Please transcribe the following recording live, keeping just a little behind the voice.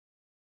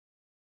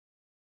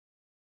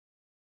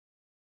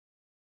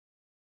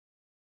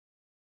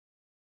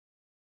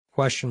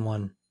Question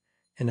 1.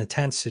 In a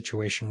tense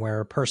situation where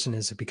a person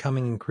is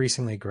becoming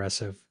increasingly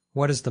aggressive,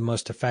 what is the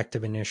most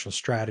effective initial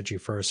strategy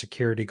for a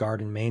security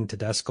guard in Maine to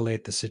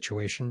de-escalate the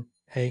situation?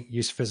 A.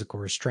 Use physical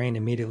restraint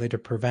immediately to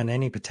prevent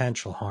any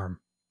potential harm.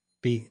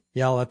 B.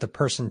 Yell at the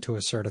person to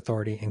assert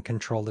authority and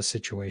control the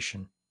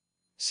situation.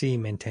 C.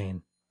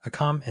 Maintain a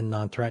calm and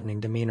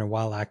non-threatening demeanor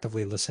while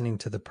actively listening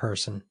to the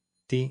person.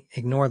 D.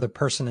 Ignore the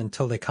person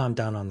until they calm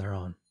down on their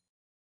own.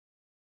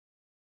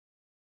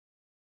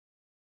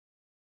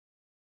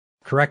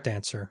 Correct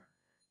answer.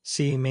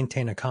 C.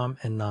 Maintain a calm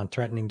and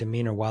non-threatening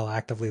demeanor while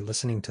actively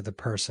listening to the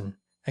person.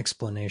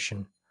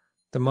 Explanation.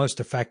 The most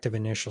effective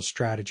initial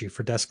strategy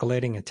for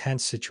de-escalating a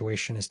tense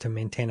situation is to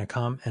maintain a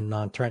calm and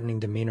non-threatening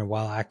demeanor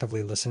while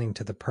actively listening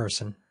to the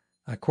person.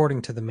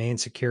 According to the Maine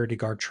Security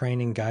Guard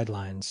training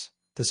guidelines,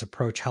 this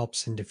approach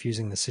helps in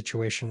diffusing the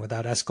situation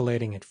without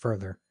escalating it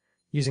further.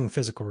 Using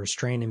physical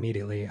restraint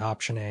immediately,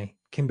 option A,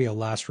 can be a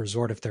last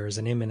resort if there is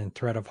an imminent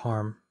threat of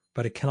harm,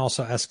 but it can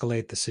also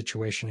escalate the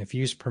situation if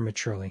used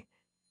prematurely.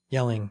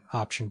 Yelling,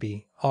 option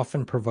B,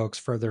 often provokes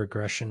further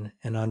aggression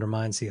and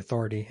undermines the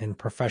authority and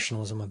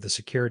professionalism of the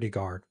security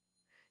guard.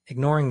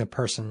 Ignoring the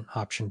person,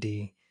 option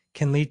D,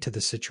 can lead to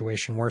the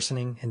situation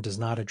worsening and does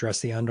not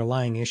address the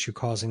underlying issue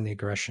causing the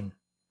aggression.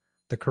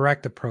 The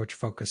correct approach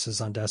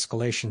focuses on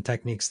de-escalation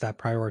techniques that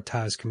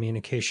prioritize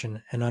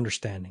communication and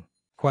understanding.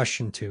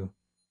 Question 2.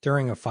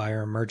 During a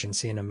fire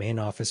emergency in a main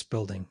office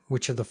building,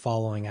 which of the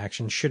following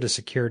actions should a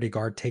security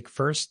guard take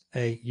first?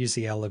 A. Use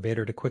the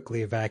elevator to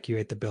quickly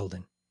evacuate the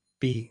building.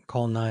 B.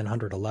 Call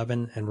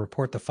 911 and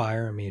report the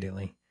fire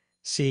immediately.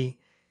 C.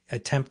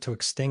 Attempt to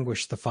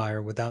extinguish the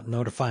fire without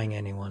notifying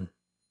anyone.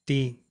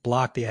 D.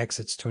 Block the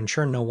exits to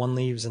ensure no one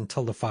leaves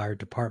until the fire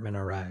department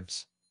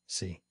arrives.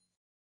 C.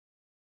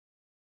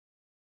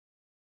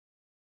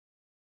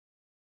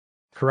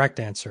 Correct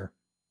answer.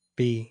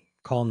 B.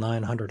 Call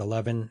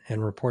 911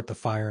 and report the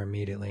fire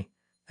immediately.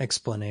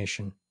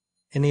 Explanation.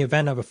 In the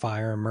event of a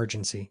fire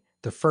emergency,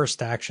 the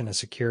first action a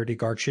security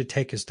guard should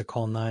take is to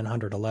call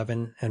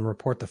 911 and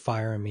report the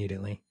fire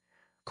immediately.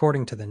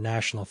 According to the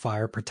National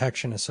Fire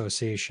Protection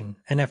Association,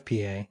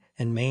 NFPA,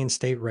 and Maine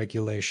state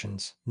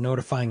regulations,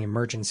 notifying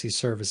emergency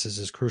services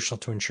is crucial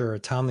to ensure a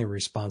timely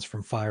response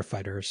from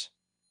firefighters.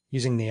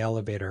 Using the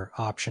elevator,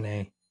 option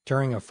A,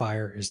 during a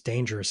fire is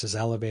dangerous as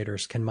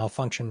elevators can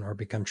malfunction or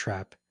become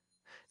trapped.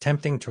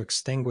 Attempting to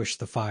extinguish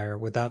the fire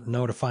without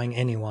notifying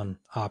anyone,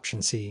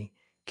 option C,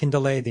 can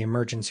delay the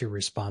emergency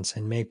response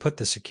and may put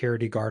the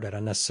security guard at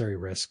unnecessary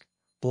risk.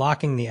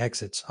 Blocking the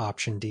exits,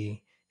 option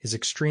D, is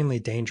extremely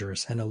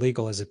dangerous and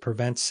illegal as it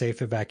prevents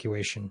safe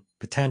evacuation,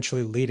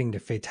 potentially leading to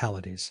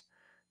fatalities.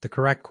 The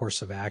correct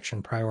course of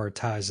action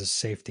prioritizes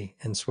safety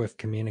and swift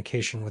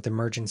communication with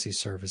emergency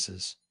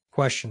services.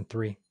 Question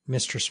 3.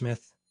 Mr.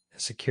 Smith, a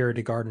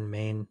security guard in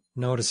Maine,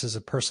 notices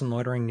a person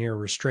loitering near a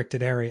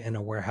restricted area in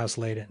a warehouse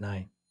late at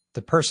night.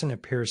 The person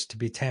appears to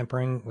be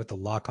tampering with the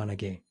lock on a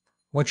gate.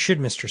 What should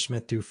Mr.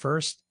 Smith do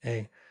first?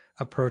 A.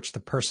 Approach the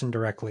person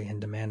directly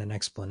and demand an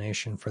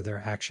explanation for their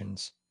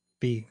actions.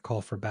 B.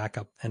 Call for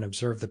backup and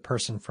observe the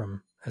person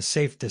from a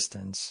safe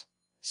distance.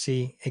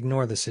 C.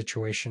 Ignore the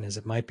situation as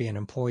it might be an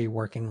employee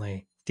working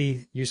late.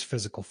 D. Use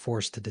physical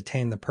force to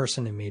detain the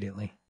person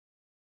immediately.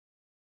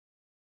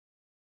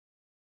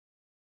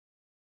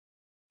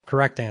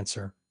 Correct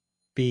answer.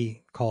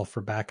 B. Call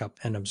for backup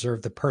and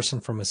observe the person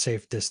from a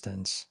safe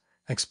distance.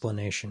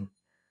 Explanation.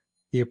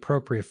 The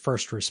appropriate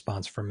first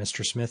response for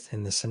Mr. Smith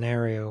in this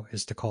scenario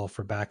is to call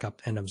for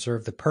backup and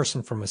observe the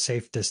person from a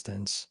safe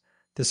distance.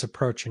 This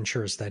approach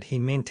ensures that he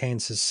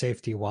maintains his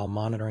safety while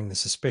monitoring the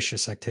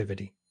suspicious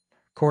activity.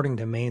 According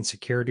to Maine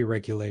security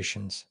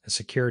regulations, a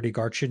security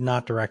guard should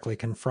not directly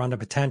confront a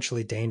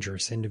potentially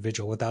dangerous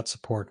individual without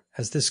support,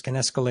 as this can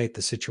escalate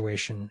the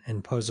situation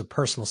and pose a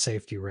personal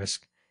safety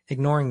risk.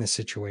 Ignoring the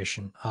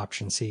situation,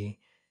 option C,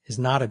 is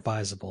not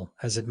advisable,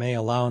 as it may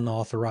allow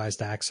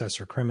unauthorized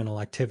access or criminal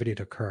activity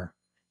to occur.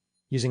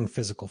 Using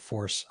physical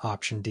force,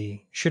 option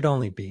D, should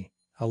only be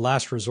a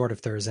last resort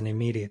if there is an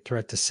immediate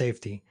threat to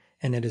safety,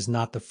 and it is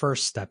not the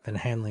first step in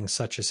handling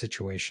such a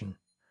situation.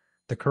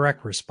 The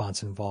correct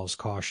response involves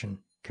caution,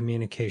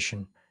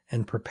 communication,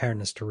 and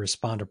preparedness to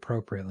respond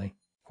appropriately.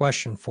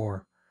 Question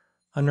 4.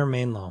 Under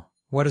Maine law,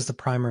 what is the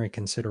primary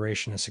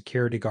consideration a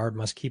security guard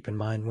must keep in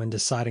mind when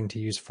deciding to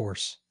use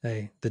force?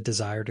 A. The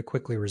desire to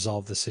quickly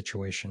resolve the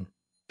situation.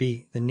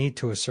 B. The need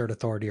to assert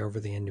authority over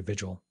the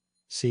individual.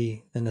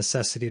 C. The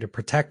necessity to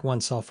protect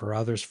oneself or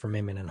others from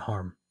imminent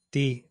harm.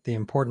 D. The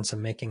importance of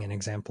making an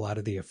example out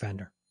of the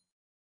offender.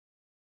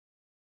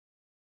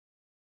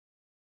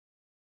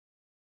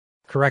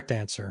 Correct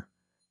answer.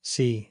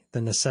 C.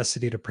 The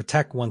necessity to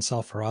protect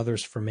oneself or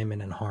others from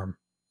imminent harm.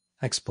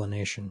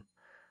 Explanation.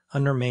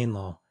 Under Maine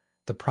law,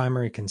 the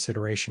primary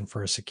consideration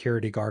for a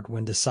security guard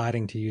when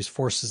deciding to use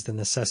force is the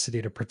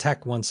necessity to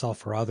protect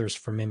oneself or others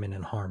from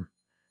imminent harm.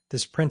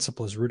 This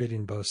principle is rooted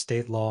in both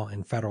state law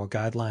and federal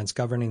guidelines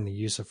governing the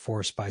use of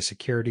force by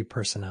security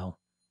personnel.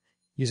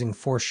 Using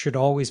force should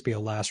always be a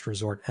last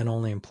resort and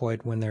only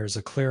employed when there is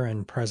a clear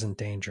and present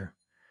danger.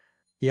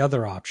 The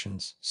other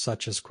options,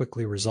 such as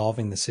quickly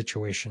resolving the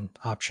situation,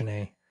 option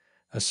A,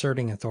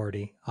 asserting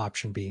authority,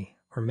 option B,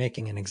 or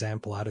making an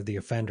example out of the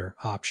offender,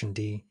 option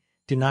D,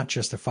 do not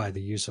justify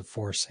the use of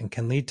force and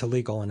can lead to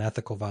legal and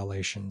ethical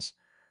violations.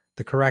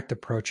 The correct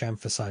approach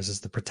emphasizes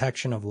the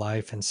protection of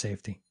life and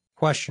safety.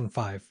 Question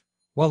 5.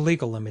 What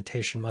legal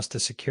limitation must a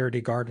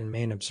security guard in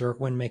Maine observe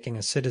when making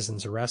a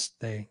citizen's arrest?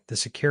 A. The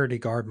security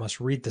guard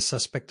must read the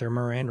suspect their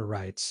Miranda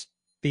rights.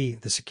 B.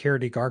 The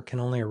security guard can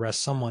only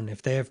arrest someone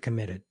if they have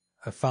committed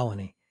a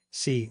felony.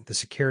 C. The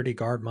security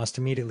guard must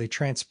immediately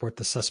transport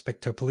the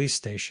suspect to a police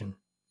station.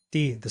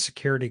 D. The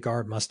security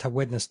guard must have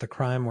witnessed the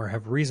crime or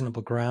have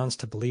reasonable grounds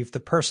to believe the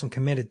person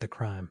committed the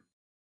crime.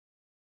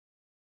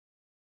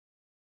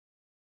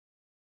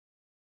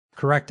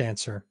 Correct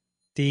answer.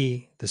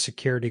 D. The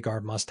security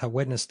guard must have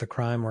witnessed the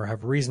crime or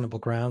have reasonable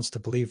grounds to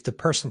believe the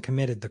person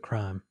committed the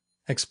crime.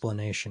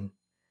 Explanation.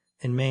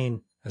 In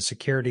Maine, a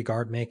security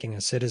guard making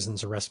a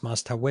citizen's arrest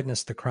must have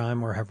witnessed the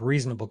crime or have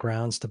reasonable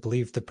grounds to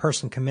believe the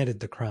person committed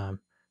the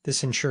crime.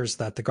 This ensures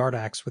that the guard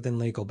acts within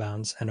legal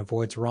bounds and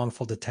avoids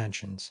wrongful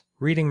detentions.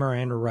 Reading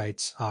Miranda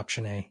rights,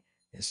 option A,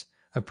 is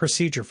a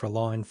procedure for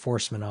law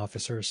enforcement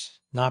officers,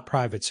 not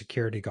private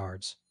security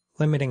guards.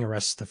 Limiting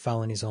arrests to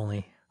felonies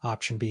only,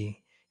 option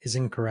B, is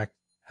incorrect,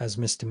 as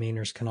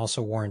misdemeanors can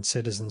also warrant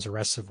citizens'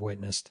 arrests if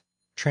witnessed.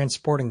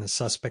 Transporting the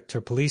suspect to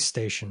a police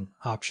station,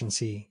 option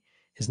C,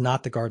 is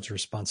not the guard's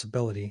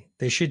responsibility.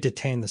 They should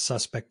detain the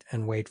suspect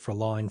and wait for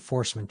law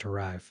enforcement to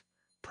arrive.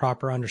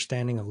 Proper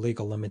understanding of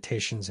legal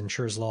limitations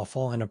ensures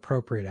lawful and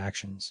appropriate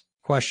actions.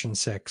 Question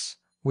 6.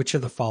 Which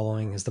of the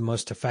following is the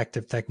most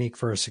effective technique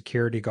for a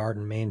security guard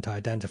in Maine to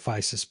identify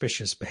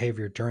suspicious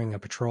behavior during a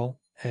patrol?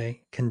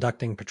 A.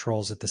 Conducting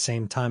patrols at the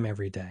same time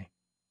every day.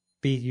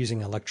 B.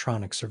 Using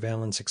electronic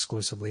surveillance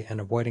exclusively and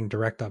avoiding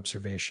direct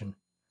observation.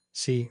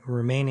 C.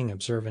 Remaining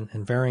observant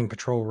and varying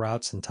patrol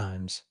routes and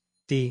times.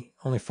 D.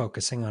 Only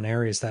focusing on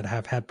areas that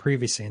have had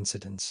previous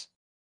incidents.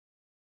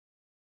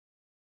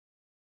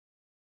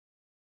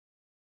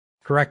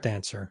 Correct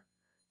answer.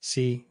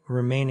 C.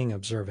 Remaining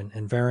observant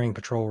and varying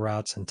patrol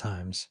routes and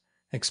times.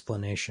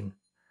 Explanation.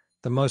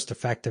 The most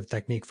effective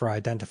technique for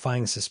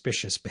identifying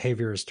suspicious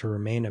behavior is to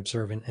remain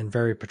observant and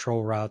vary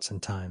patrol routes and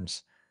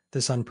times.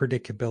 This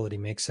unpredictability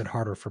makes it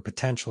harder for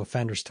potential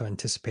offenders to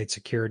anticipate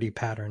security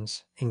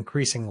patterns,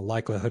 increasing the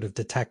likelihood of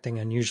detecting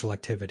unusual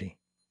activity.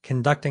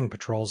 Conducting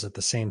patrols at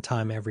the same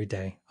time every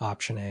day,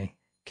 option A,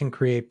 can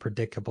create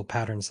predictable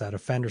patterns that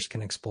offenders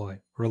can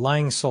exploit.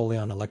 Relying solely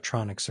on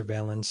electronic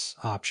surveillance,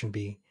 option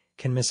B,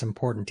 can miss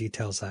important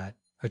details that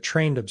a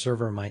trained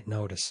observer might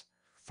notice.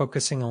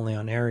 Focusing only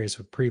on areas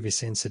with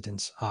previous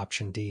incidents,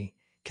 option D,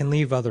 can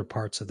leave other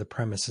parts of the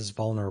premises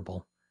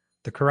vulnerable.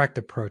 The correct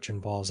approach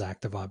involves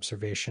active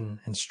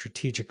observation and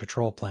strategic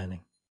patrol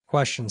planning.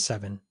 Question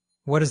 7.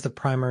 What is the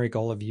primary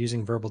goal of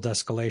using verbal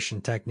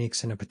de-escalation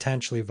techniques in a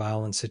potentially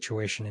violent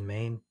situation in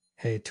Maine?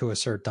 A. To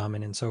assert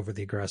dominance over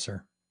the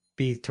aggressor.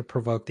 B. To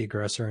provoke the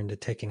aggressor into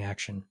taking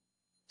action.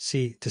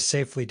 C. To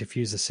safely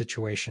defuse the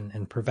situation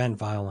and prevent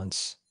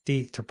violence.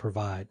 D. To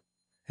provide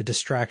a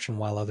distraction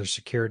while other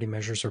security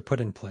measures are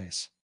put in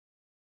place.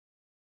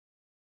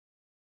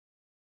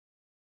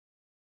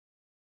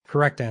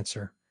 Correct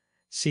answer.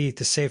 C.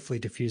 To safely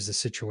defuse the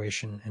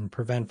situation and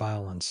prevent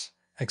violence.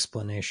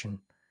 Explanation.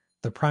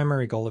 The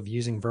primary goal of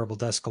using verbal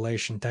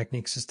de-escalation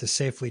techniques is to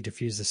safely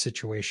defuse the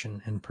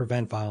situation and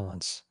prevent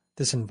violence.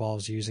 This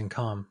involves using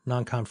calm,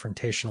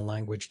 non-confrontational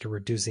language to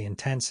reduce the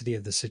intensity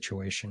of the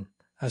situation.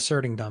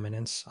 Asserting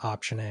dominance,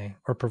 option A,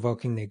 or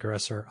provoking the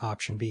aggressor,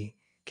 option B,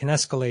 can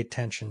escalate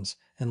tensions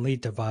and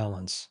lead to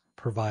violence.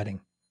 Providing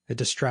a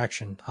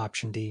distraction,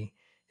 option D,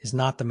 is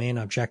not the main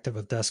objective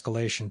of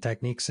de-escalation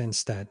techniques.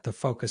 Instead, the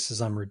focus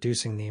is on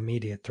reducing the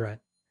immediate threat.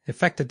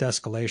 Effective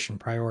de-escalation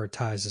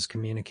prioritizes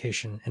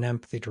communication and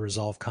empathy to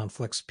resolve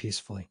conflicts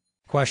peacefully.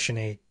 Question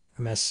 8.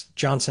 Ms.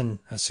 Johnson,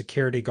 a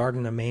security guard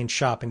in a Maine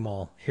shopping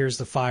mall, hears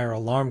the fire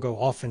alarm go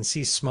off and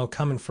sees smoke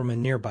coming from a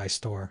nearby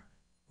store.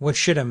 What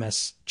should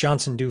Ms.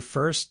 Johnson do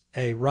first?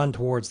 A. Run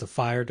towards the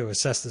fire to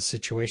assess the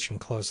situation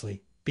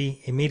closely.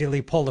 B.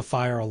 Immediately pull the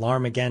fire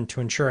alarm again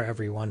to ensure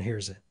everyone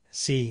hears it.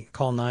 C.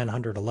 Call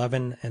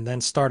 911 and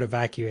then start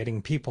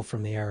evacuating people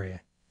from the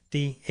area.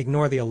 D.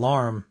 Ignore the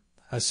alarm,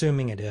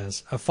 assuming it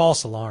is a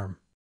false alarm.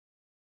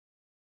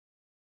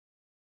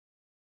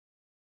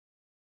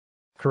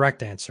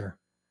 Correct answer.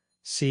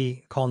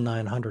 C. Call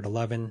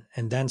 911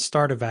 and then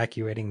start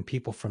evacuating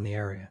people from the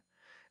area.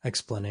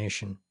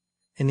 Explanation.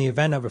 In the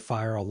event of a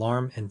fire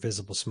alarm and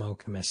visible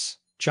smoke, Ms.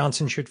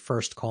 Johnson should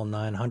first call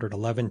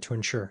 911 to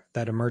ensure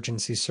that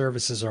emergency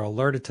services are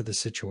alerted to the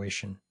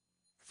situation.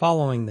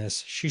 Following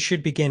this, she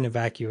should begin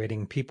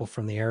evacuating people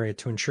from the area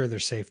to ensure their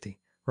safety.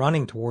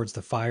 Running towards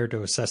the fire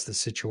to assess the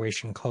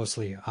situation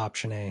closely,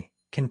 option A,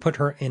 can put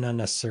her in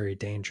unnecessary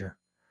danger.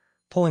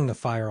 Pulling the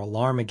fire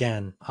alarm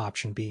again,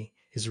 option B,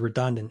 is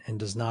redundant and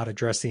does not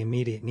address the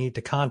immediate need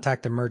to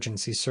contact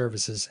emergency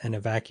services and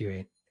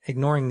evacuate.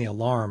 Ignoring the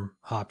alarm,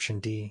 option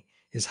D,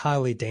 is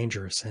highly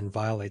dangerous and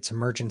violates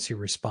emergency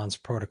response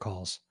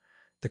protocols.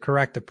 The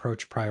correct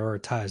approach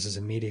prioritizes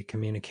immediate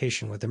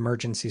communication with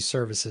emergency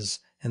services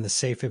and the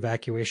safe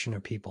evacuation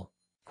of people.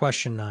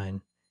 Question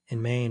 9.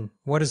 In Maine,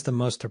 what is the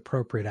most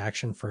appropriate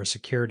action for a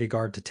security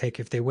guard to take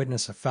if they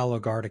witness a fellow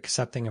guard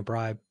accepting a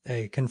bribe?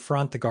 A.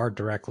 Confront the guard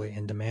directly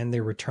and demand they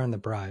return the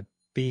bribe.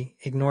 B.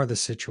 Ignore the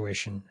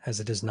situation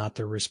as it is not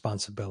their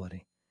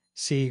responsibility.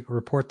 C.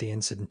 Report the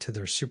incident to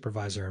their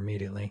supervisor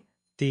immediately.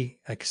 D.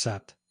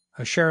 Accept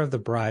a share of the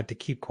bribe to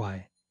keep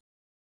quiet.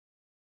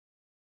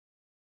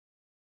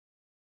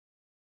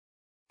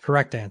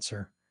 Correct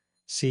answer.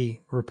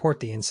 C. Report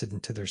the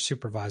incident to their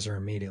supervisor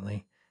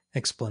immediately.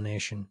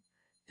 Explanation.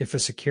 If a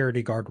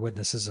security guard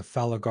witnesses a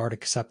fellow guard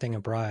accepting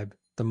a bribe,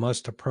 the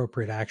most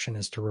appropriate action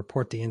is to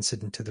report the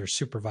incident to their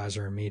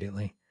supervisor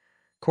immediately.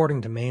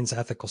 According to Maine's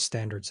ethical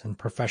standards and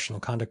professional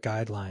conduct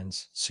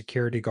guidelines,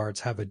 security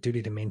guards have a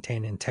duty to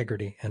maintain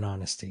integrity and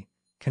honesty.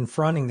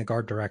 Confronting the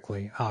guard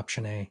directly,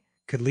 option A,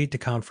 could lead to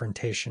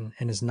confrontation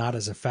and is not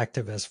as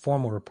effective as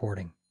formal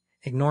reporting.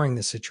 Ignoring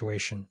the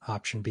situation,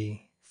 option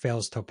B,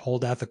 fails to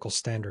uphold ethical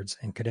standards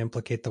and could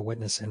implicate the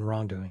witness in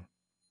wrongdoing.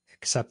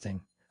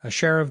 Accepting a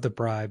share of the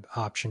bribe,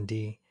 option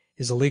D,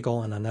 is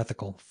illegal and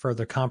unethical,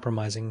 further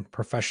compromising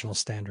professional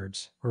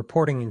standards.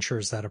 Reporting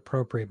ensures that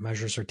appropriate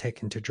measures are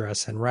taken to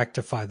address and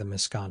rectify the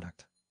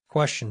misconduct.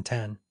 Question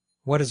 10.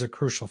 What is a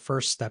crucial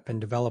first step in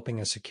developing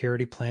a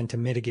security plan to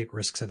mitigate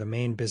risks at a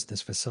Maine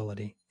business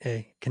facility?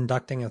 A.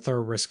 Conducting a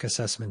thorough risk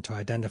assessment to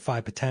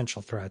identify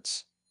potential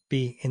threats.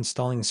 B.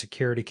 Installing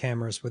security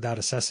cameras without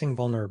assessing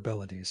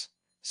vulnerabilities.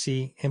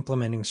 C.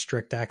 Implementing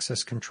strict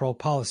access control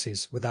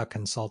policies without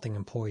consulting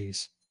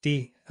employees.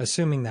 D.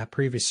 Assuming that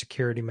previous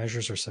security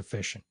measures are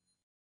sufficient.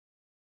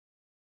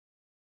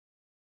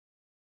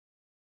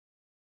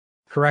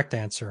 Correct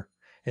answer.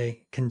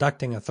 A.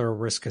 Conducting a thorough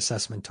risk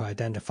assessment to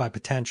identify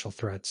potential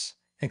threats.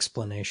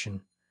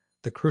 Explanation.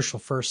 The crucial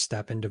first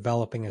step in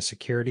developing a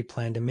security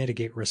plan to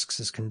mitigate risks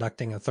is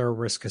conducting a thorough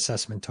risk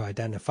assessment to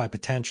identify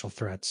potential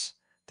threats.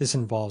 This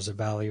involves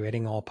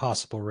evaluating all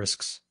possible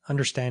risks,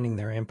 understanding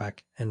their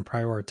impact, and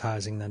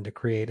prioritizing them to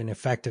create an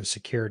effective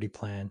security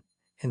plan.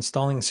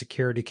 Installing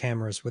security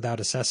cameras without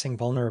assessing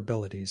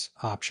vulnerabilities,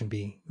 option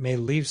B, may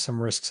leave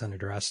some risks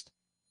unaddressed.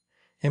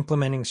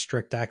 Implementing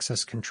strict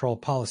access control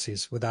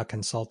policies without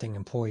consulting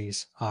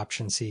employees,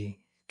 option C,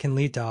 can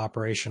lead to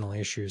operational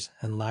issues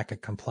and lack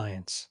of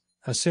compliance.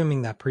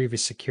 Assuming that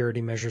previous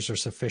security measures are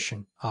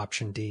sufficient,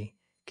 option D,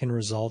 can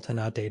result in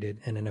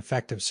outdated and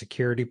ineffective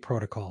security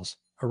protocols.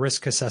 A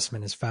risk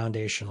assessment is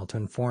foundational to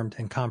informed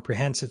and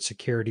comprehensive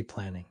security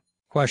planning.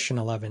 Question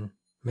 11.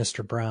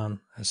 Mr.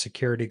 Brown, a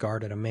security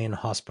guard at a Maine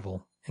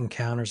hospital,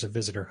 encounters a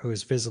visitor who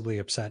is visibly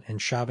upset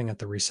and shouting at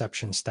the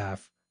reception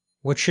staff.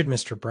 What should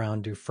Mr.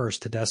 Brown do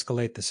first to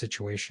de-escalate the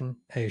situation?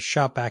 A.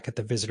 Shout back at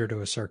the visitor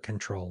to assert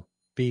control.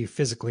 B.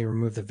 Physically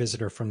remove the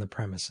visitor from the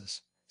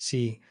premises.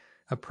 C.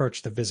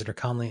 Approach the visitor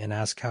calmly and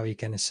ask how he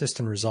can assist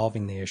in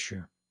resolving the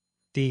issue.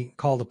 D.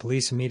 Call the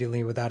police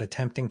immediately without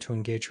attempting to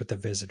engage with the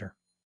visitor.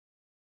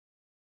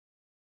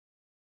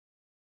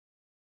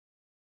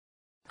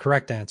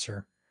 Correct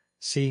answer.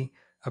 C.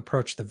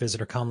 Approach the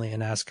visitor calmly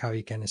and ask how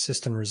he can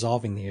assist in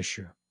resolving the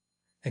issue.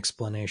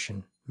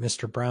 Explanation.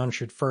 Mr. Brown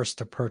should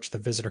first approach the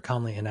visitor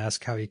calmly and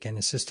ask how he can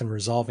assist in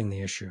resolving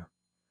the issue.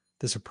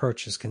 This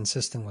approach is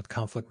consistent with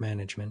conflict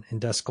management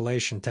and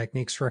de-escalation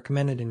techniques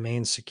recommended in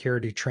Maine's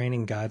security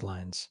training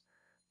guidelines.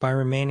 By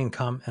remaining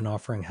calm and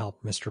offering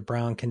help, Mr.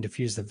 Brown can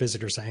diffuse the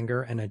visitor's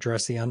anger and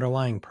address the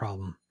underlying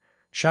problem.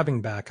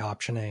 Shoving back,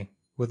 option A,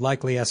 would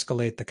likely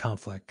escalate the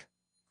conflict.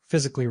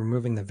 Physically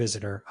removing the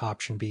visitor,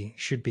 option B,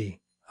 should be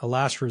a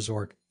last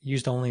resort,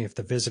 used only if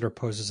the visitor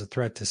poses a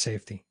threat to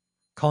safety.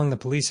 Calling the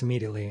police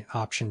immediately,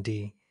 option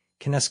D,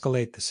 can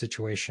escalate the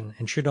situation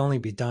and should only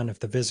be done if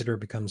the visitor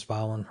becomes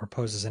violent or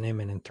poses an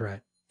imminent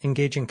threat.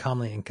 Engaging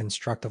calmly and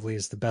constructively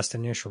is the best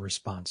initial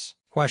response.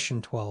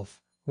 Question 12.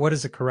 What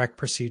is the correct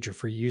procedure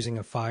for using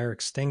a fire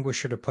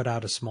extinguisher to put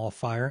out a small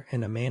fire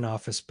in a main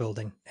office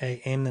building?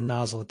 A. Aim the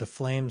nozzle at the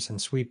flames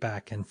and sweep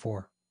back and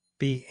 4.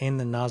 B. Aim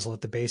the nozzle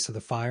at the base of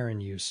the fire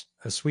and use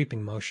a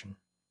sweeping motion.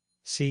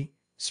 C.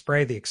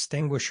 Spray the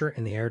extinguisher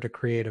in the air to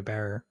create a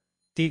barrier.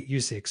 D.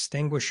 Use the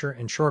extinguisher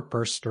in short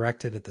bursts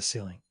directed at the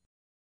ceiling.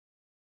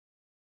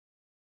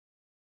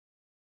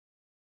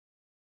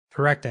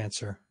 Correct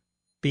answer.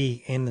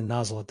 B. Aim the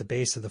nozzle at the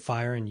base of the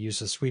fire and use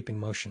a sweeping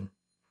motion.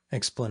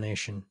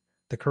 Explanation.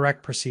 The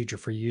correct procedure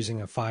for using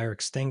a fire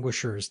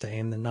extinguisher is to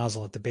aim the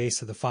nozzle at the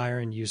base of the fire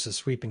and use a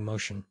sweeping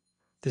motion.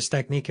 This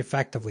technique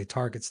effectively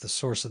targets the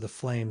source of the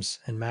flames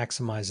and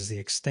maximizes the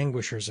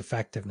extinguisher's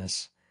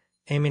effectiveness.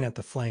 Aiming at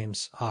the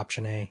flames,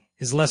 option A,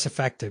 is less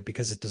effective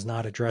because it does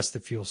not address the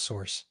fuel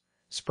source.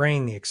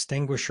 Spraying the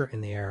extinguisher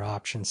in the air,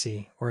 option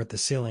C, or at the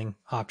ceiling,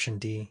 option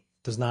D,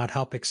 does not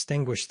help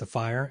extinguish the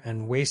fire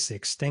and wastes the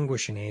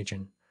extinguishing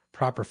agent.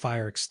 Proper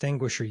fire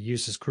extinguisher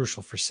use is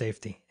crucial for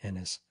safety and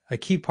is a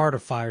key part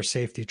of fire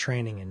safety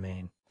training in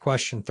Maine.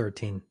 Question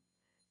 13.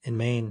 In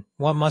Maine,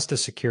 what must a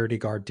security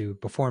guard do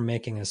before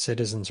making a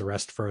citizen's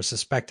arrest for a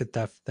suspected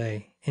theft?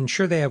 A.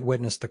 Ensure they have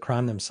witnessed the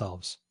crime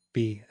themselves.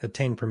 B.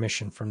 Obtain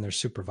permission from their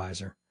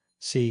supervisor.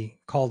 C.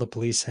 Call the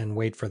police and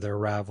wait for their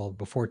arrival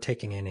before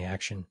taking any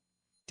action.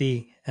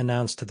 D.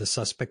 Announce to the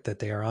suspect that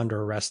they are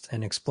under arrest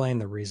and explain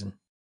the reason.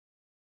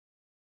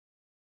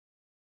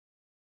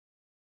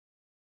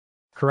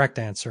 Correct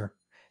answer.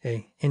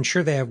 A.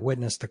 Ensure they have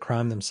witnessed the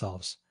crime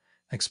themselves.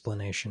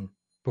 Explanation.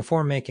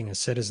 Before making a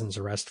citizen's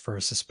arrest for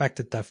a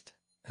suspected theft,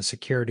 a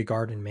security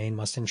guard in Maine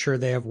must ensure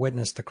they have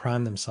witnessed the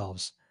crime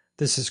themselves.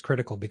 This is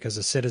critical because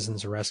a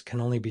citizen's arrest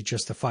can only be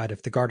justified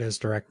if the guard has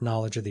direct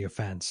knowledge of the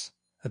offense.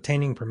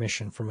 Obtaining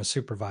permission from a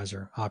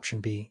supervisor,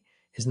 option B,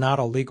 is not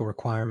a legal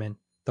requirement,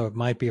 though it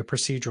might be a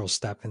procedural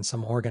step in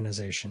some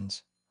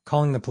organizations.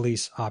 Calling the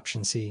police,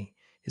 option C,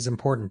 is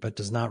important but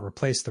does not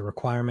replace the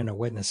requirement of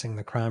witnessing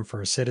the crime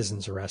for a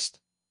citizen's arrest.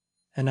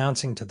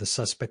 Announcing to the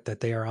suspect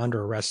that they are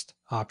under arrest,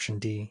 option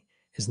D,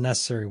 is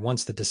necessary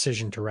once the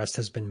decision to arrest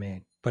has been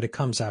made, but it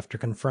comes after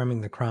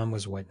confirming the crime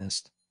was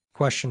witnessed.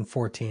 Question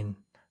 14.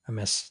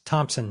 Miss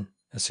Thompson,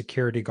 a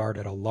security guard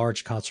at a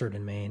large concert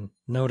in Maine,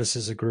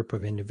 notices a group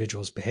of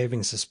individuals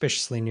behaving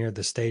suspiciously near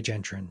the stage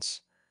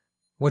entrance.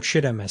 What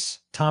should Miss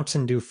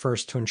Thompson do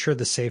first to ensure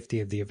the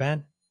safety of the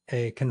event?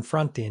 A.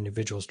 Confront the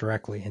individuals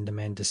directly and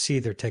demand to see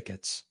their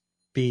tickets.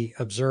 B.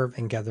 Observe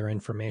and gather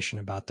information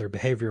about their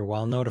behavior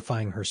while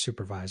notifying her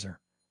supervisor.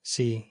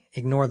 C.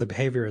 Ignore the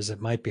behavior as it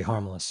might be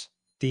harmless.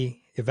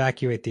 D.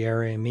 Evacuate the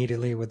area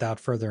immediately without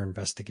further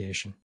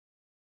investigation.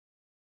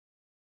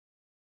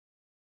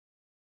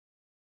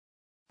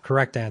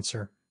 Correct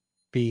answer.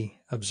 B.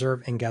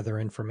 Observe and gather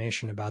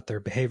information about their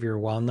behavior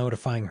while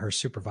notifying her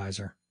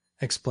supervisor.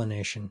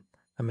 Explanation.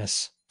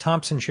 Miss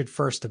Thompson should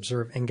first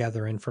observe and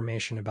gather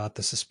information about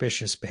the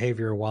suspicious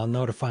behavior while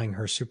notifying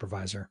her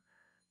supervisor.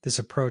 This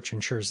approach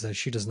ensures that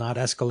she does not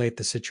escalate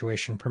the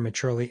situation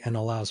prematurely and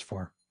allows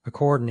for a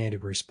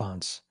coordinated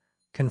response.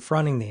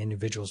 Confronting the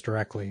individuals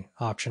directly,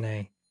 option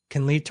A,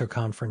 can lead to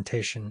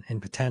confrontation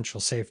and potential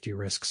safety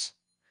risks.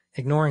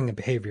 Ignoring the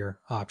behavior,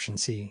 option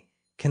C,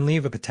 can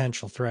leave a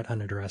potential threat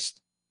unaddressed.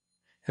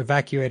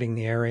 Evacuating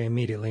the area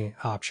immediately,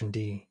 option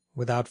D,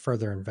 without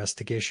further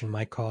investigation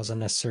might cause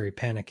unnecessary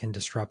panic and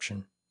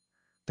disruption.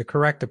 The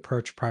correct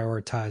approach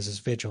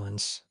prioritizes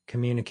vigilance,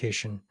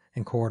 communication,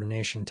 and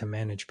coordination to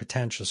manage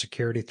potential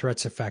security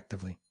threats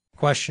effectively.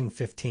 Question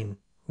 15.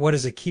 What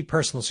is a key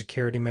personal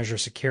security measure a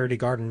security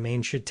guard in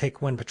Maine should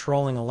take when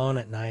patrolling alone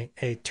at night?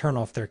 A. Turn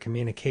off their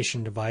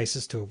communication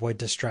devices to avoid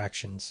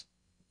distractions.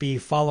 B.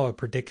 Follow a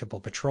predictable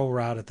patrol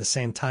route at the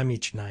same time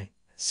each night.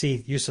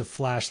 C. Use a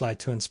flashlight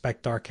to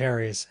inspect dark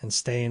areas and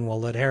stay in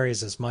well-lit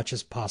areas as much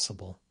as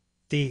possible.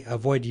 D.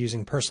 Avoid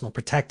using personal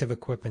protective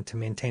equipment to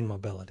maintain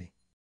mobility.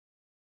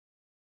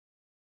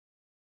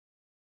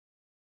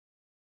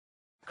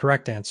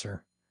 Correct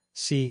answer.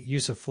 C.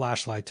 Use a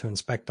flashlight to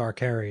inspect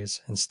dark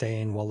areas and stay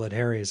in well-lit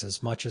areas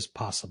as much as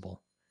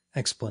possible.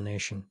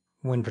 Explanation.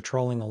 When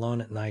patrolling alone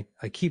at night,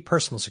 a key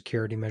personal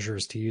security measure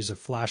is to use a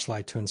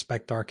flashlight to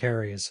inspect dark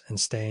areas and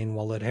stay in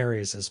well-lit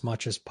areas as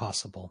much as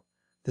possible.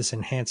 This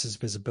enhances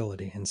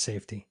visibility and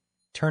safety.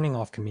 Turning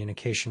off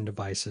communication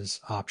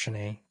devices, option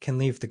A, can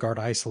leave the guard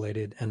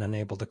isolated and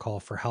unable to call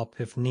for help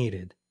if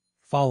needed.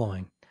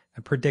 Following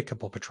a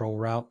predictable patrol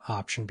route,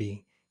 option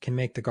B, can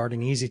make the guard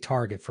an easy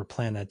target for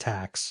planned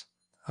attacks.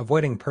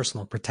 Avoiding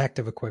personal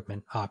protective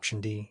equipment, option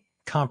D,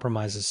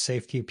 compromises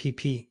safety.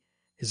 PP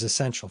is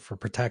essential for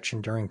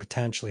protection during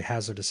potentially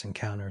hazardous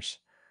encounters.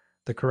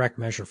 The correct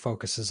measure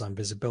focuses on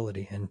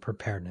visibility and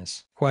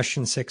preparedness.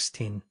 Question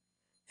 16.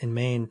 In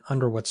Maine,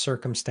 under what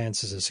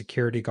circumstances is a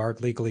security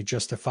guard legally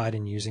justified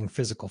in using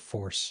physical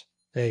force?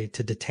 A.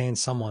 To detain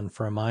someone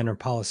for a minor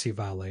policy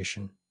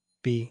violation.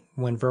 B.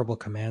 When verbal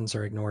commands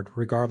are ignored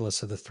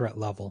regardless of the threat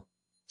level.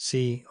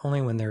 C.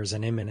 Only when there is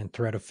an imminent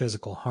threat of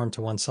physical harm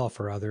to oneself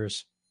or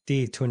others.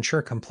 D. To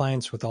ensure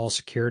compliance with all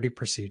security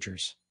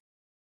procedures.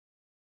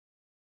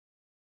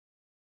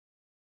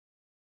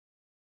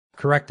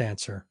 Correct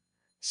answer.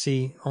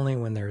 C. Only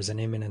when there is an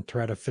imminent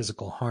threat of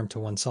physical harm to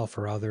oneself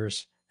or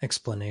others.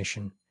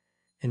 Explanation.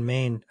 In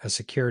Maine, a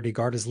security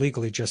guard is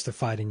legally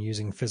justified in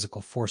using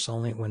physical force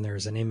only when there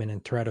is an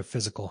imminent threat of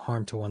physical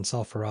harm to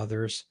oneself or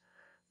others.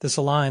 This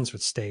aligns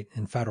with state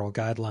and federal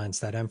guidelines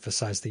that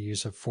emphasize the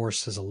use of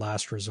force as a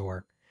last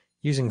resort.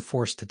 Using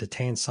force to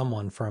detain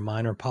someone for a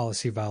minor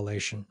policy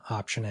violation,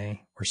 option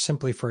A, or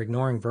simply for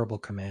ignoring verbal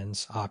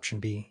commands, option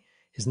B,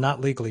 is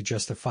not legally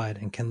justified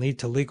and can lead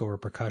to legal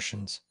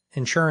repercussions.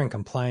 Ensuring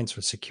compliance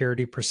with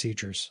security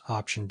procedures,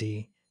 option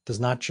D, does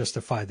not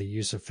justify the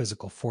use of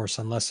physical force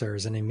unless there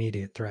is an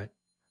immediate threat.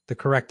 The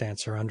correct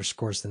answer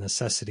underscores the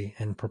necessity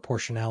and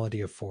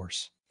proportionality of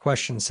force.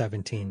 Question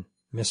 17.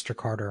 Mr.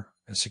 Carter,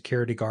 a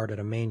security guard at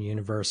a Maine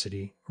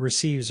university,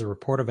 receives a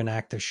report of an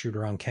active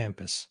shooter on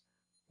campus.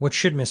 What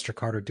should Mr.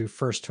 Carter do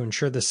first to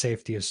ensure the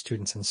safety of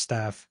students and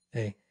staff?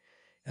 A.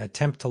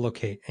 Attempt to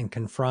locate and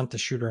confront the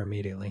shooter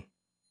immediately.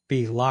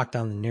 B. Lock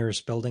down the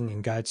nearest building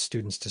and guide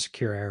students to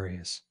secure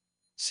areas.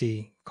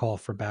 C. Call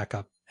for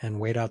backup and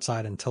wait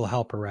outside until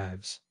help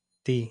arrives.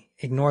 D.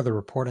 Ignore the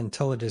report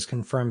until it is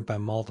confirmed by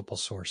multiple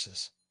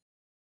sources.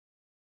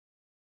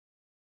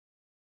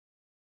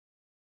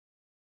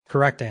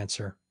 Correct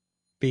answer.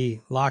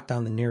 B. Lock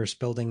down the nearest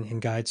building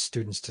and guide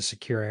students to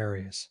secure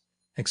areas.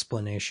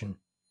 Explanation.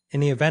 In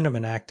the event of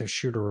an active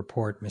shooter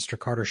report, Mr.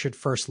 Carter should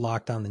first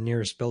lock down the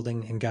nearest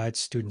building and guide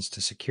students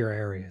to secure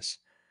areas.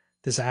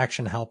 This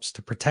action helps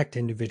to protect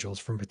individuals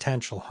from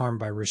potential harm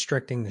by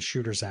restricting the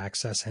shooter's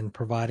access and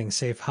providing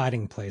safe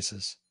hiding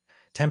places.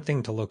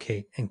 Attempting to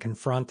locate and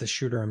confront the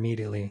shooter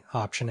immediately,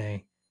 option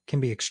A, can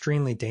be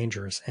extremely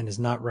dangerous and is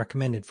not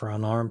recommended for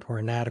unarmed or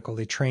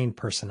inadequately trained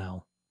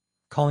personnel.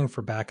 Calling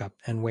for backup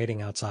and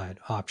waiting outside,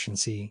 option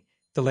C,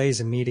 delays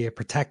immediate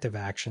protective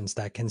actions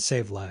that can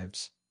save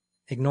lives.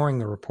 Ignoring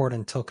the report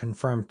until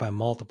confirmed by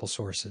multiple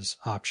sources,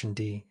 option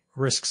D,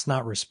 risks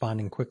not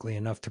responding quickly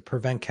enough to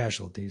prevent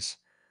casualties.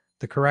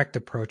 The correct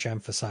approach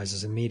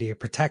emphasizes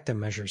immediate protective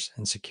measures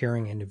and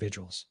securing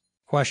individuals.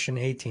 Question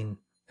 18.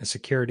 A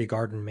security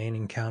guard in Maine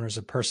encounters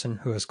a person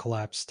who has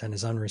collapsed and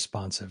is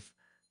unresponsive.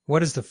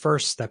 What is the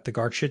first step the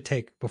guard should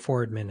take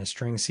before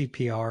administering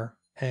CPR?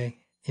 A.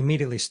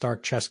 Immediately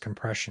start chest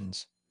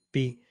compressions.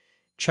 B.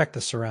 Check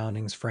the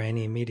surroundings for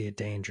any immediate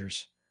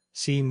dangers.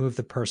 C. Move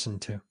the person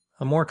to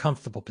a more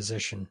comfortable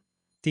position.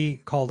 D.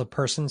 Call the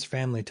person's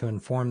family to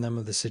inform them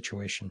of the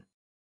situation.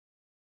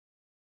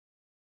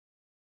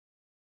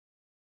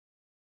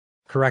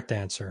 Correct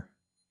answer.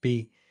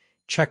 B.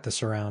 Check the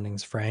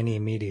surroundings for any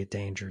immediate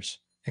dangers.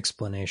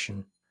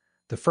 Explanation.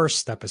 The first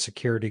step a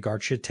security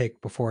guard should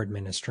take before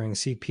administering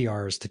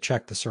CPR is to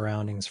check the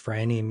surroundings for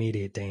any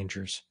immediate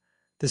dangers.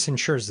 This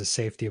ensures the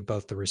safety of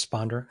both the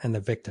responder and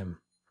the victim.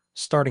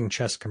 Starting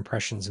chest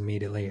compressions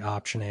immediately,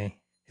 option A,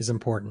 is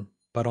important,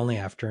 but only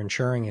after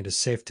ensuring it is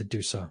safe to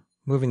do so.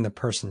 Moving the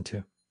person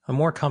to a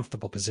more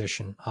comfortable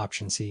position,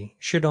 option C,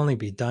 should only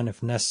be done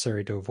if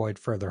necessary to avoid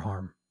further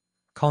harm.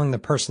 Calling the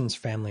person's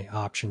family,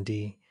 option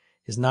D,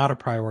 is not a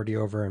priority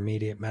over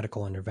immediate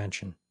medical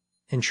intervention.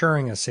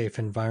 Ensuring a safe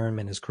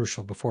environment is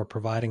crucial before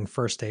providing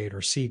first aid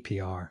or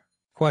CPR.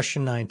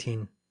 Question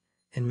 19.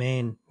 In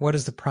Maine, what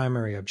is the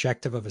primary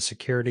objective of a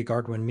security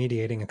guard when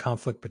mediating a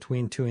conflict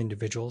between two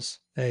individuals?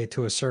 A.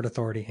 To assert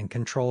authority and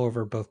control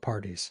over both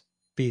parties.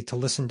 B. To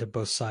listen to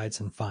both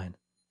sides and find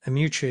a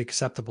mutually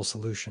acceptable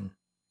solution.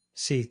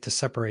 C. To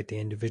separate the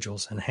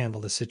individuals and handle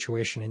the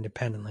situation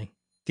independently.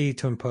 D.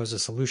 To impose a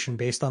solution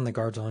based on the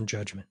guard's own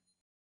judgment.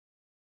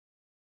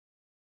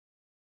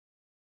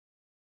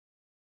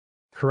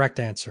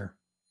 Correct answer.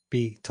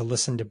 B. To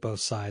listen to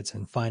both sides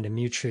and find a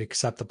mutually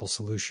acceptable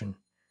solution.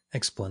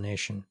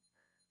 Explanation.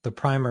 The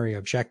primary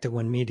objective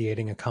when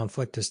mediating a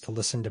conflict is to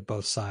listen to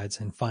both sides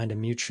and find a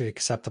mutually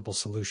acceptable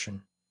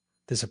solution.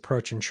 This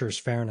approach ensures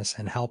fairness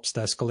and helps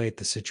to escalate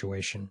the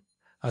situation.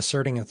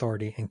 Asserting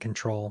authority and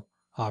control,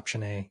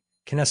 option A,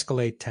 can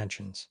escalate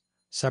tensions.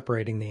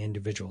 Separating the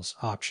individuals,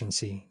 option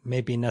C,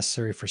 may be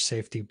necessary for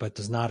safety but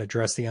does not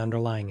address the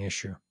underlying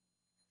issue.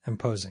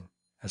 Imposing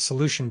a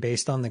solution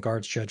based on the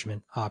guard's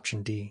judgment,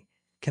 option D,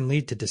 can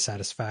lead to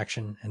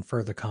dissatisfaction and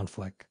further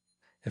conflict.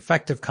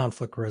 Effective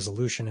conflict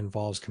resolution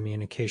involves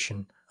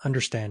communication,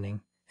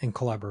 understanding, and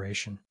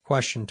collaboration.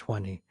 Question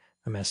 20.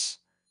 Ms.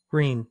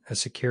 Green, a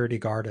security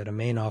guard at a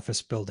Maine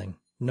office building,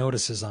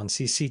 notices on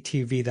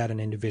CCTV that an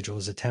individual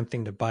is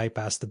attempting to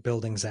bypass the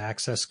building's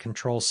access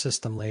control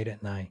system late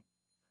at night.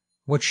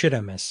 What should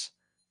Ms.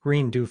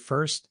 Green do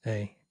first?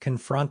 A.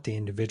 Confront the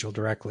individual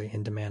directly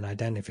and demand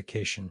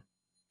identification.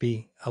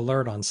 B.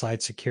 Alert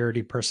on-site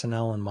security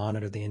personnel and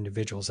monitor the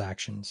individual's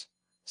actions.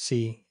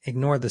 C.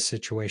 Ignore the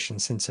situation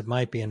since it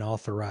might be an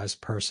authorized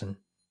person.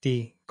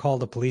 D. Call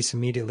the police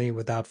immediately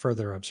without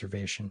further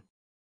observation.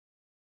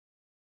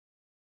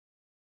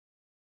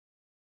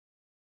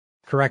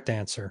 Correct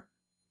answer.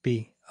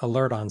 B.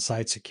 Alert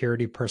on-site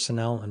security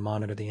personnel and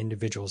monitor the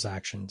individual's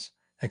actions.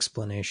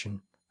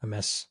 Explanation.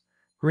 Ms.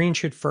 Green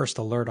should first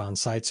alert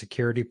on-site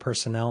security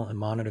personnel and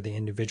monitor the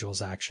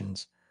individual's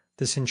actions.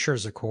 This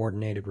ensures a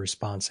coordinated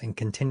response and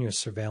continuous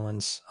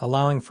surveillance,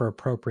 allowing for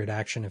appropriate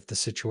action if the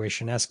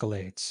situation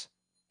escalates.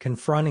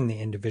 Confronting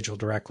the individual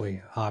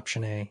directly,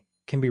 option A,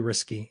 can be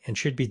risky and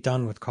should be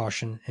done with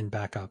caution and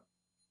backup.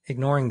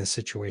 Ignoring the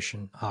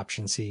situation,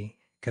 option C,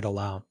 could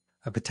allow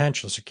a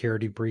potential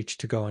security breach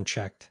to go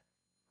unchecked.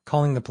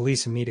 Calling the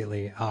police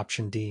immediately,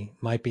 option D,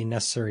 might be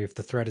necessary if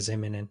the threat is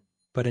imminent,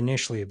 but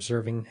initially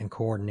observing and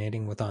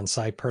coordinating with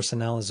on-site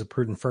personnel is a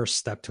prudent first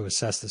step to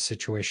assess the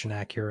situation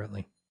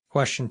accurately.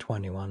 Question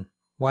 21.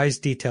 Why is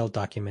detailed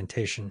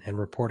documentation and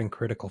reporting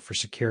critical for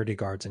security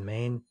guards in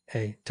Maine?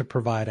 A. To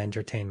provide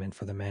entertainment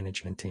for the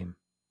management team.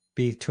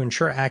 B. To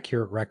ensure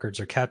accurate records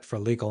are kept for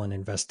legal and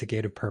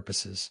investigative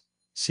purposes.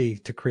 C.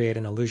 To create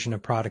an illusion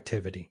of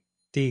productivity.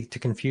 D. To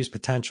confuse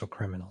potential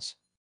criminals.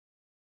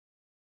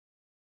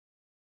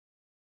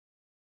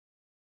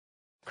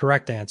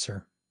 Correct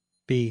answer.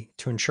 B.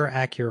 To ensure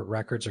accurate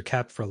records are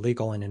kept for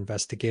legal and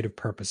investigative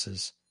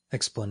purposes.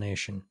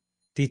 Explanation.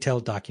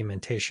 Detailed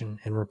documentation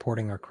and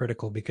reporting are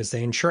critical because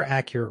they ensure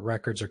accurate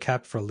records are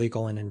kept for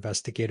legal and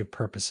investigative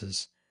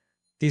purposes.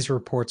 These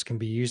reports can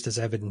be used as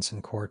evidence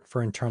in court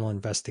for internal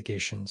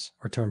investigations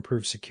or to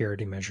improve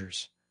security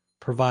measures.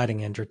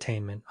 Providing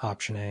entertainment,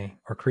 option A,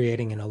 or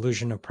creating an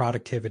illusion of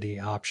productivity,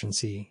 option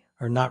C,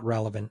 are not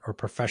relevant or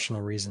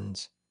professional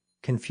reasons.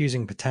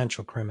 confusing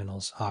potential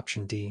criminals,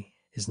 option D,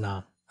 is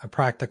not a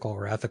practical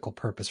or ethical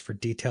purpose for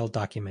detailed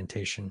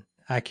documentation.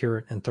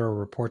 Accurate and thorough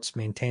reports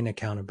maintain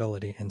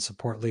accountability and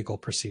support legal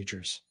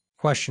procedures.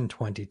 Question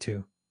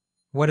 22.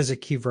 What is a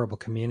key verbal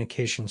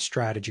communication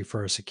strategy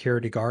for a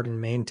security guard in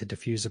Maine to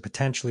defuse a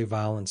potentially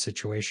violent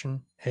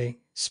situation? A.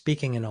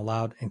 Speaking in a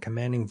loud and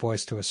commanding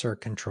voice to assert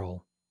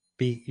control.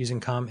 B. Using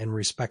calm and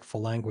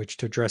respectful language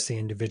to address the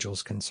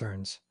individual's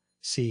concerns.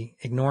 C.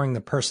 Ignoring the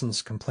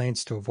person's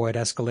complaints to avoid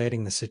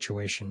escalating the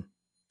situation.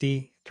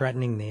 D.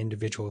 Threatening the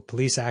individual with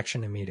police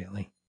action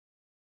immediately.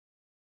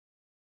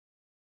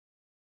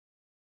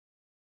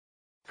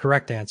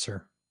 Correct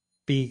answer.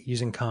 B.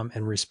 Using calm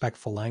and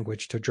respectful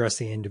language to address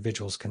the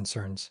individual's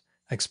concerns.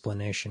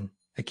 Explanation.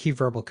 A key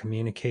verbal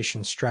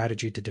communication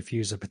strategy to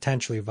diffuse a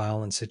potentially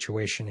violent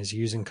situation is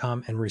using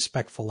calm and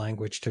respectful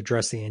language to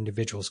address the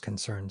individual's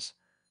concerns.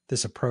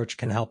 This approach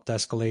can help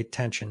de-escalate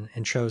tension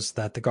and shows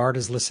that the guard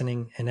is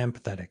listening and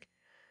empathetic.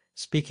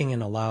 Speaking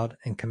in a loud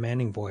and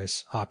commanding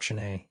voice, option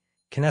A,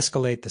 can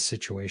escalate the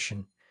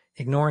situation.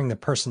 Ignoring the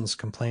person's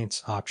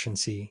complaints, option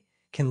C,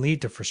 can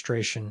lead to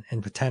frustration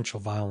and potential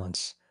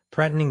violence.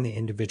 Threatening the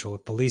individual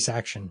with police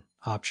action,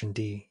 option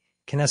D,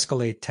 can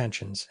escalate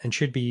tensions and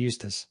should be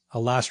used as a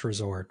last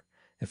resort.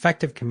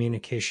 Effective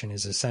communication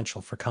is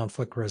essential for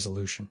conflict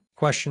resolution.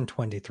 Question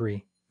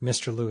 23.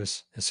 Mr.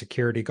 Lewis, a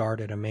security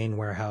guard at a Maine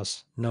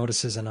warehouse,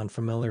 notices an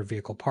unfamiliar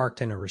vehicle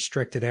parked in a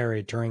restricted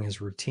area during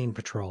his routine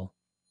patrol.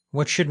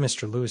 What should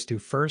Mr. Lewis do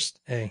first?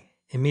 A.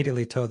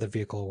 Immediately tow the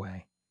vehicle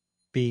away.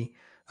 B.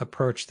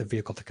 Approach the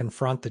vehicle to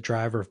confront the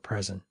driver if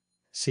present.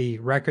 C.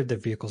 Record the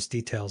vehicle's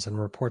details and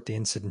report the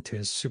incident to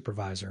his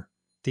supervisor.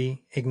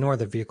 D. Ignore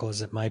the vehicle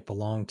as it might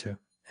belong to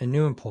a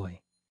new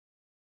employee.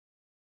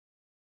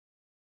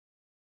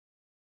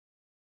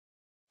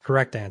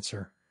 Correct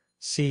answer.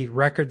 C.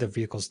 Record the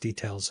vehicle's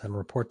details and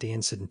report the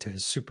incident to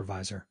his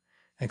supervisor.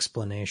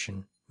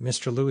 Explanation.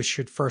 Mr. Lewis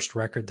should first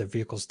record the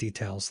vehicle's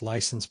details,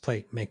 license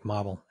plate, make,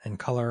 model, and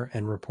color,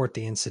 and report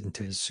the incident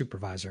to his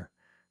supervisor.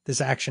 This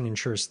action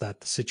ensures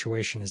that the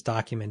situation is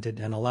documented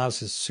and allows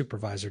his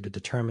supervisor to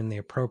determine the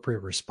appropriate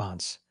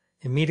response.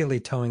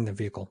 Immediately towing the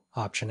vehicle,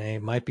 option A,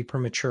 might be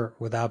premature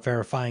without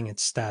verifying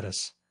its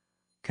status.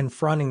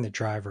 Confronting the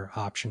driver,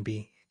 option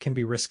B, can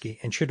be risky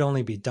and should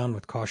only be done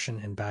with caution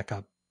and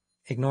backup.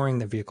 Ignoring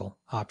the vehicle,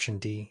 option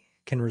D,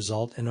 can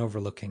result in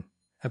overlooking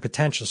a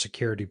potential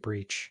security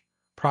breach.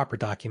 Proper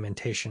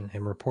documentation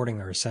and reporting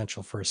are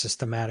essential for a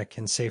systematic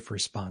and safe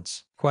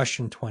response.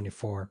 Question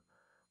 24.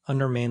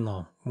 Under Maine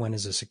law, when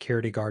is a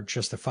security guard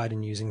justified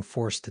in using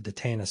force to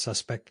detain a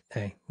suspect?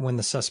 A. When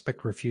the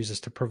suspect refuses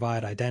to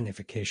provide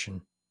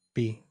identification.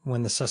 B.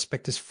 When the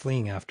suspect is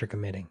fleeing after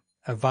committing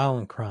a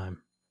violent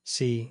crime.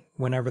 C.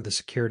 Whenever the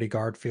security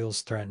guard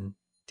feels threatened.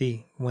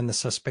 D. When the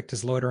suspect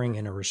is loitering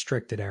in a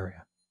restricted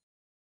area.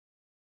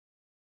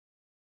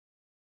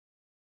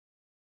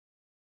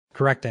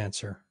 Correct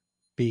answer.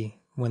 B.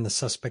 When the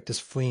suspect is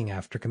fleeing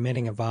after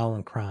committing a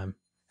violent crime.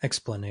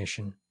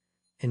 Explanation.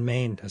 In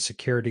Maine, a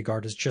security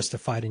guard is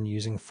justified in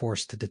using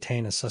force to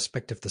detain a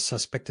suspect if the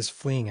suspect is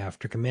fleeing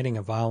after committing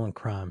a violent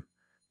crime.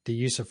 The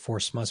use of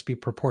force must be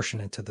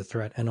proportionate to the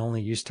threat and only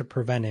used to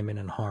prevent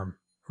imminent harm.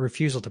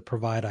 Refusal to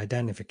provide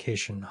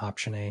identification,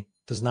 option A,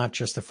 does not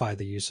justify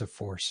the use of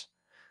force.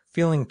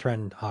 Feeling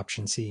threatened,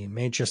 option C,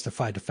 may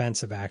justify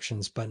defensive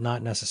actions but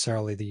not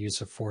necessarily the use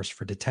of force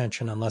for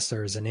detention unless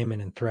there is an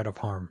imminent threat of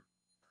harm.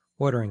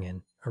 Loitering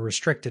in a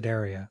restricted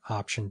area,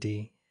 option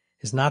D,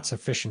 is not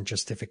sufficient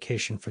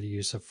justification for the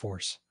use of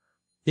force.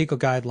 Legal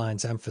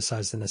guidelines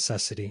emphasize the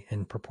necessity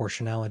and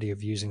proportionality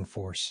of using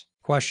force.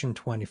 Question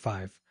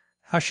 25.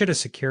 How should a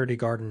security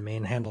guard in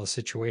Maine handle a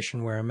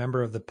situation where a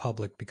member of the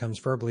public becomes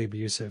verbally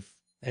abusive?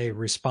 A.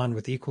 Respond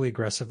with equally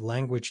aggressive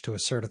language to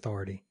assert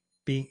authority.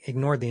 B.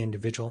 Ignore the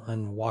individual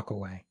and walk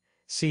away.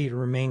 C.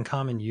 Remain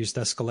calm and use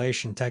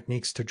de-escalation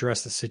techniques to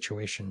address the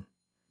situation.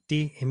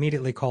 D.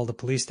 Immediately call the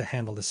police to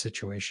handle the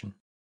situation.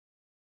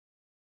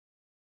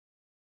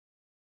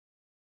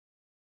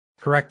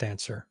 Correct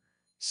answer.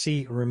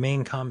 C.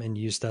 Remain calm and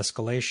use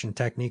de-escalation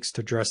techniques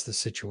to address the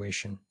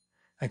situation.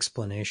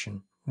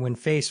 Explanation. When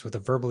faced with a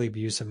verbally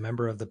abusive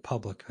member of the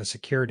public, a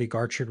security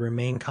guard should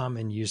remain calm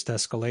and use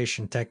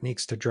de-escalation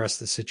techniques to address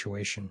the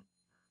situation.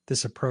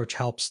 This approach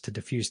helps to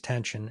diffuse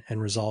tension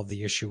and resolve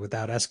the issue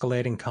without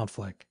escalating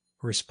conflict.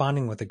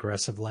 Responding with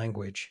aggressive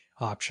language,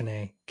 option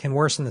A, can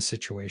worsen the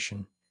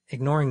situation.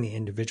 Ignoring the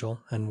individual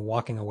and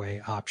walking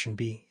away, option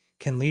B,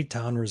 can lead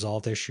to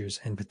unresolved issues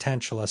and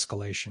potential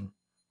escalation.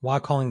 While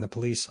calling the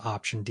police,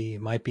 option D,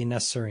 might be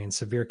necessary in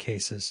severe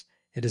cases,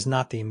 it is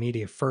not the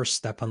immediate first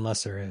step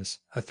unless there is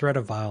a threat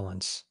of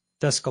violence.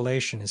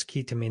 De-escalation is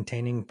key to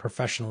maintaining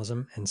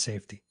professionalism and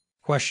safety.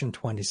 Question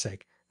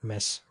 26.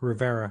 Miss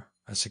Rivera,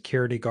 a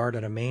security guard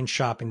at a Maine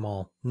shopping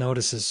mall,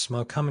 notices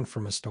smoke coming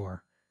from a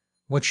store.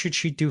 What should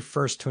she do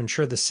first to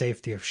ensure the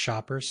safety of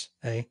shoppers?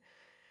 A.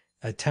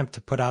 Attempt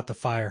to put out the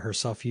fire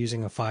herself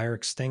using a fire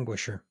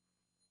extinguisher.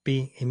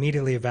 B.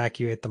 Immediately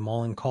evacuate the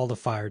mall and call the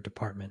fire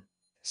department.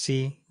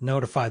 C.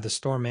 Notify the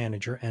store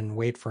manager and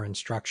wait for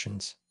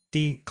instructions.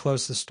 D.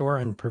 Close the store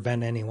and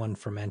prevent anyone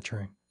from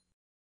entering.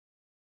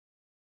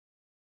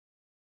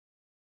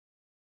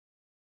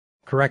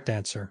 Correct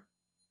answer.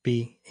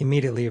 B.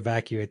 Immediately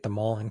evacuate the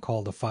mall and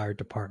call the fire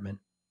department.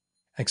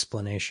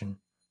 Explanation.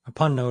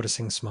 Upon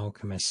noticing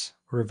smoke, Ms.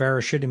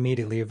 Rivera should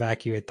immediately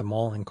evacuate the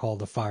mall and call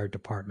the fire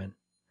department.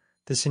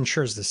 This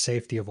ensures the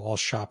safety of all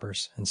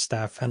shoppers and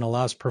staff and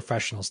allows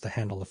professionals to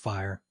handle the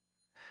fire.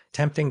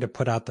 Attempting to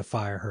put out the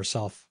fire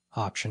herself,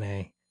 option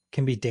A,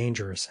 can be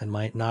dangerous and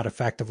might not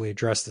effectively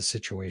address the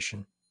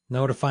situation.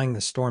 Notifying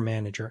the store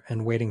manager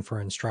and waiting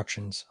for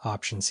instructions,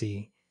 option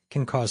C,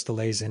 can cause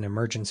delays in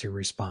emergency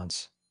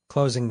response.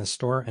 Closing the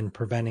store and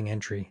preventing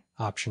entry,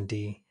 option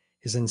D,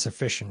 is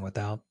insufficient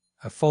without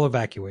a full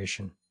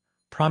evacuation.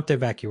 Prompt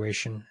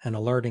evacuation and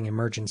alerting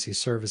emergency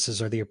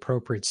services are the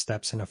appropriate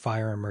steps in a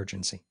fire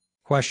emergency.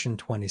 Question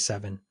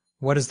 27.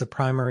 What is the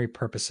primary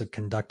purpose of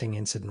conducting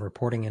incident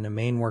reporting in a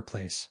Maine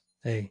workplace?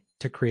 A.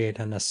 To create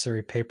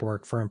unnecessary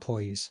paperwork for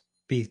employees.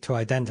 B. To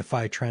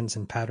identify trends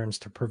and patterns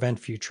to prevent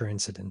future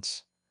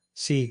incidents.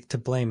 C. To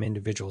blame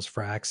individuals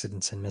for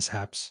accidents and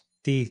mishaps.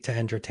 D. To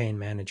entertain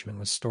management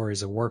with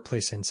stories of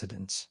workplace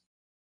incidents.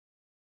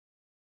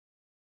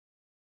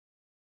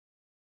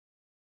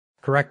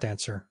 Correct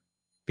answer.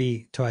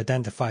 B. To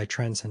identify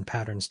trends and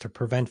patterns to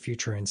prevent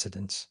future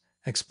incidents.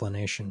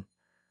 Explanation.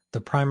 The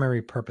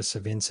primary purpose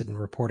of incident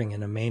reporting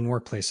in a Maine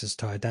workplace is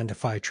to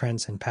identify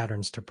trends and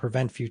patterns to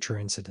prevent future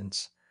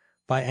incidents.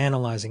 By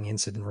analyzing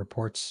incident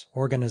reports,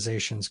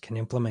 organizations can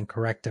implement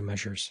corrective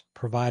measures,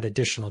 provide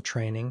additional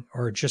training,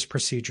 or adjust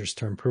procedures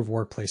to improve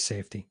workplace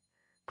safety.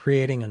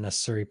 Creating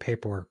unnecessary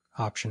paperwork,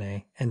 option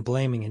A, and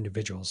blaming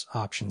individuals,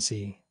 option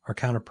C, are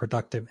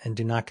counterproductive and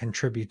do not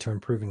contribute to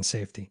improving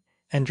safety.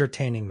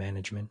 Entertaining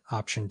management,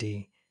 option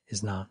D,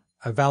 is not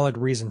a valid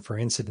reason for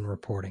incident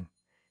reporting.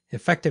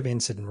 Effective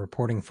incident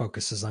reporting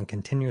focuses on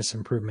continuous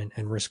improvement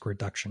and risk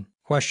reduction.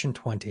 Question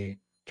 28.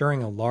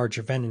 During a large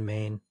event in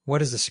Maine,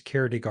 what is the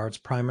security guard's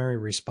primary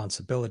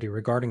responsibility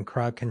regarding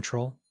crowd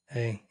control?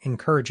 A.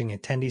 Encouraging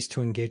attendees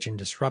to engage in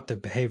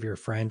disruptive behavior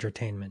for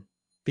entertainment.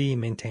 B.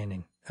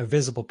 Maintaining a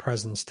visible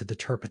presence to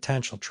deter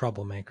potential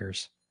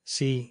troublemakers.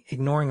 C.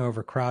 Ignoring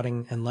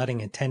overcrowding and letting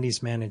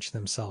attendees manage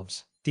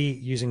themselves. D.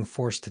 Using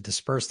force to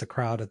disperse the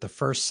crowd at the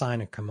first sign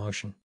of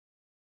commotion.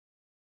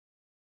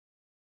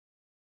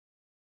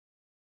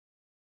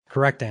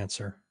 Correct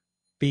answer.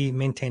 B.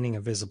 Maintaining a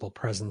visible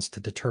presence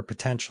to deter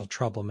potential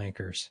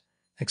troublemakers.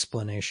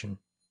 Explanation.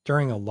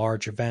 During a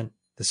large event,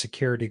 the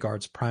security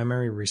guard's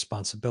primary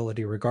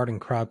responsibility regarding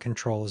crowd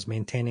control is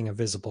maintaining a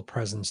visible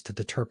presence to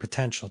deter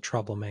potential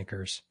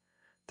troublemakers.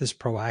 This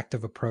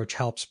proactive approach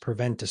helps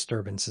prevent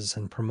disturbances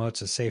and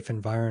promotes a safe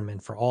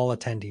environment for all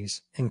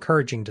attendees.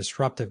 Encouraging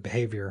disruptive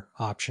behavior,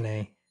 option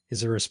A,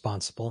 is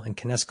irresponsible and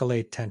can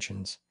escalate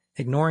tensions.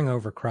 Ignoring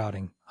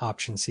overcrowding,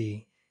 option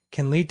C,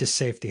 can lead to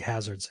safety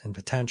hazards and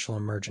potential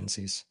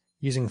emergencies.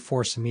 Using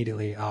force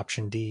immediately,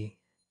 option D,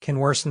 can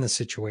worsen the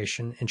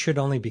situation and should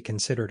only be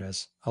considered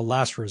as a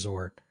last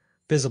resort.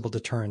 Visible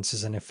deterrence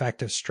is an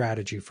effective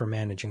strategy for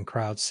managing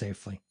crowds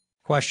safely.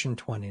 Question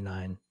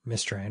 29.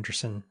 Mr.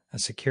 Anderson, a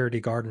security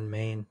guard in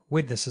Maine,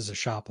 witnesses a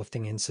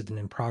shoplifting incident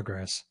in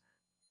progress.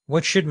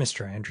 What should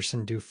Mr.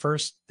 Anderson do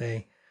first?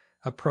 A.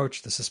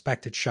 Approach the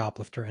suspected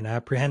shoplifter and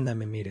apprehend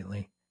them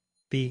immediately.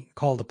 B.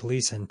 Call the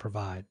police and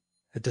provide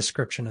a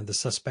description of the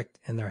suspect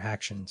and their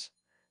actions.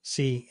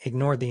 C.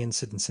 Ignore the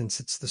incident since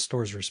it's the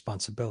store's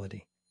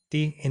responsibility.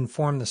 D.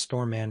 Inform the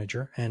store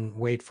manager and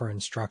wait for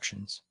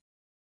instructions.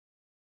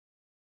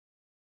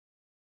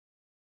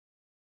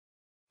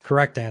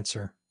 Correct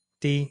answer.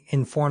 D.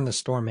 Inform the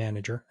store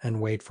manager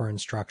and wait for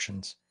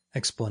instructions.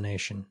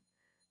 Explanation.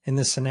 In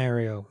this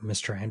scenario,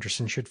 Mr.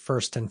 Anderson should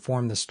first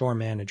inform the store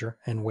manager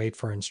and wait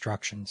for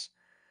instructions.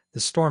 The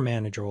store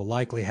manager will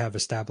likely have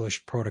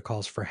established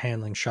protocols for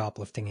handling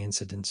shoplifting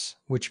incidents,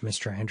 which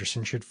Mr.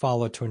 Anderson should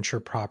follow to ensure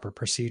proper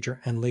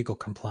procedure and legal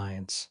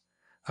compliance.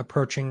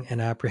 Approaching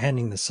and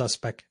apprehending the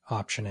suspect,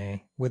 option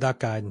A, without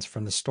guidance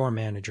from the store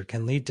manager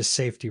can lead to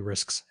safety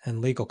risks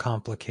and legal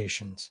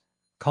complications.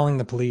 Calling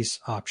the police,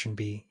 option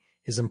B,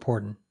 is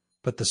important,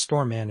 but the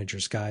store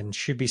manager's guidance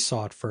should be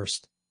sought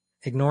first.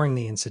 Ignoring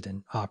the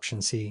incident,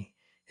 option C,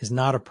 is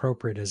not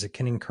appropriate as it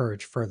can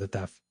encourage further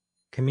theft.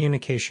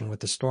 Communication with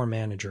the store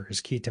manager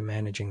is key to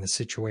managing the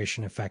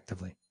situation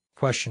effectively.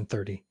 Question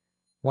 30.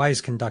 Why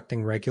is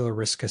conducting regular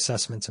risk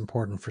assessments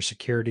important for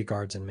security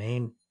guards in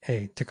Maine?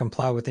 A. To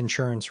comply with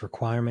insurance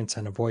requirements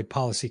and avoid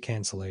policy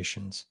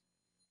cancellations.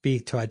 B.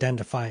 To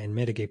identify and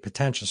mitigate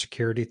potential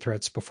security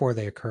threats before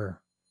they occur.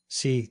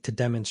 C. To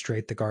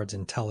demonstrate the guard's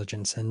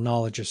intelligence and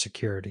knowledge of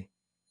security.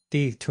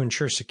 D. To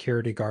ensure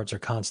security guards are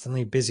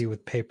constantly busy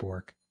with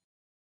paperwork.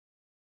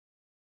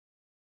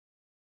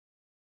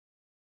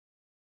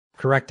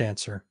 Correct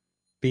answer.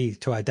 B.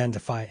 To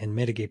identify and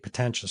mitigate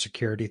potential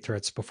security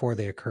threats before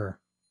they occur.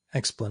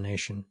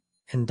 Explanation.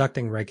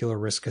 Conducting regular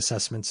risk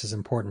assessments is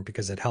important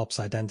because it helps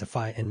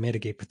identify and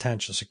mitigate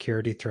potential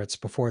security threats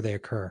before they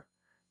occur.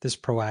 This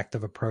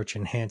proactive approach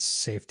enhances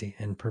safety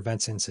and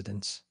prevents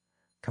incidents.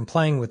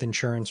 Complying with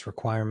insurance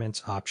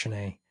requirements, option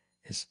A,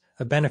 is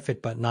a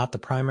benefit but not the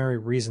primary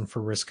reason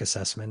for risk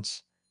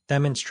assessments.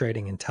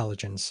 Demonstrating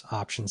intelligence,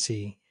 option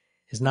C,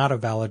 is not a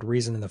valid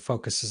reason and the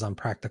focus is on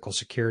practical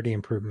security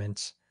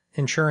improvements.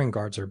 Ensuring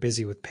guards are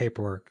busy with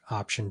paperwork,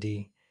 option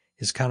D,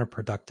 is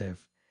counterproductive.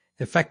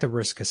 Effective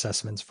risk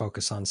assessments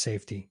focus on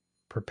safety,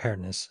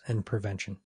 preparedness, and prevention.